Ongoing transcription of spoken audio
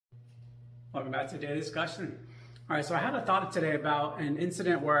Welcome back to the daily discussion. All right, so I had a thought today about an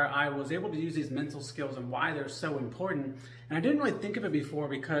incident where I was able to use these mental skills and why they're so important. And I didn't really think of it before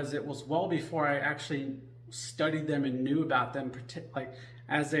because it was well before I actually studied them and knew about them like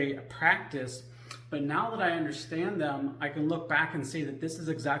as a practice. But now that I understand them, I can look back and see that this is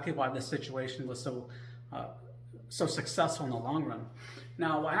exactly why this situation was so successful in the long run.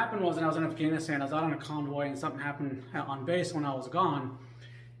 Now, what happened was when I was in Afghanistan, I was out on a convoy and something happened on base when I was gone.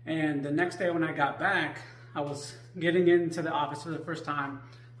 And the next day when I got back, I was getting into the office for the first time.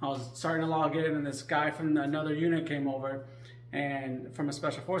 I was starting to log in, and this guy from another unit came over, and from a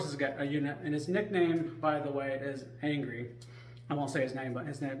special forces unit, and his nickname, by the way, is Angry. I won't say his name, but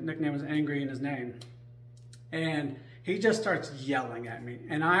his nickname is Angry in his name. And he just starts yelling at me,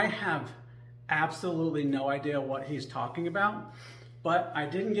 and I have absolutely no idea what he's talking about, but I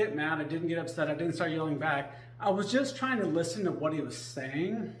didn't get mad, I didn't get upset, I didn't start yelling back. I was just trying to listen to what he was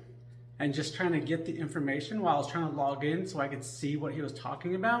saying and just trying to get the information while I was trying to log in so I could see what he was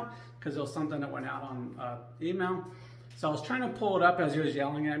talking about, because it was something that went out on email. So I was trying to pull it up as he was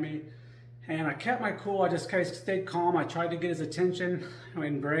yelling at me, and I kept my cool. I just kind of stayed calm. I tried to get his attention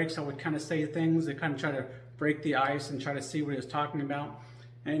in breaks. I would kind of say things that kind of try to break the ice and try to see what he was talking about.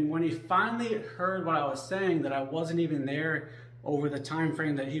 And when he finally heard what I was saying, that I wasn't even there over the time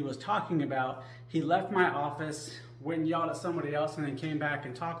frame that he was talking about, he left my office, went and yelled at somebody else, and then came back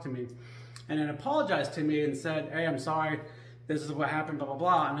and talked to me. And then apologized to me and said, "Hey, I'm sorry, this is what happened, blah, blah,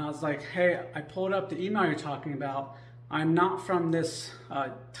 blah." And I was like, "Hey, I pulled up the email you're talking about. I'm not from this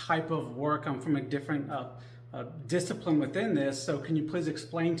type of work. I'm from a different discipline within this. So can you please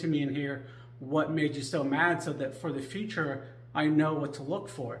explain to me in here what made you so mad so that for the future, I know what to look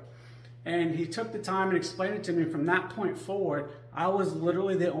for?" And he took the time and explained it to me. From that point forward, I was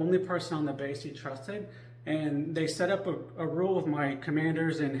literally the only person on the base he trusted. And they set up a rule with my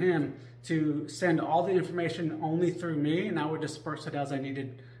commanders and him to send all the information only through me, and I would disperse it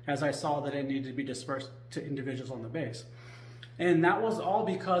as I saw that it needed to be dispersed to individuals on the base. And that was all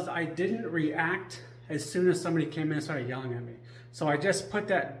because I didn't react as soon as somebody came in and started yelling at me. So I just put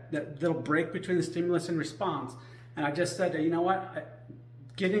that little break between the stimulus and response, and I just said that, you know what,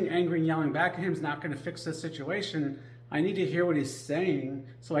 getting angry and yelling back at him is not going to fix this situation. I need to hear what he's saying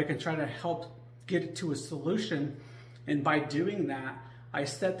so I can try to help get it to a solution. And by doing that, I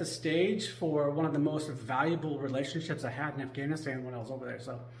set the stage for one of the most valuable relationships I had in Afghanistan when I was over there.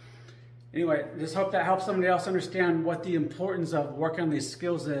 So anyway, just hope that helps somebody else understand what the importance of working on these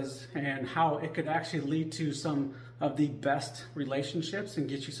skills is and how it could actually lead to some of the best relationships and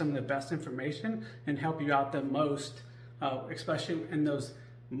get you some of the best information and help you out the most, especially in those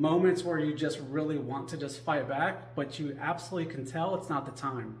moments where you just really want to just fight back, but you absolutely can tell it's not the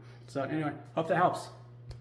time. So anyway, hope that helps.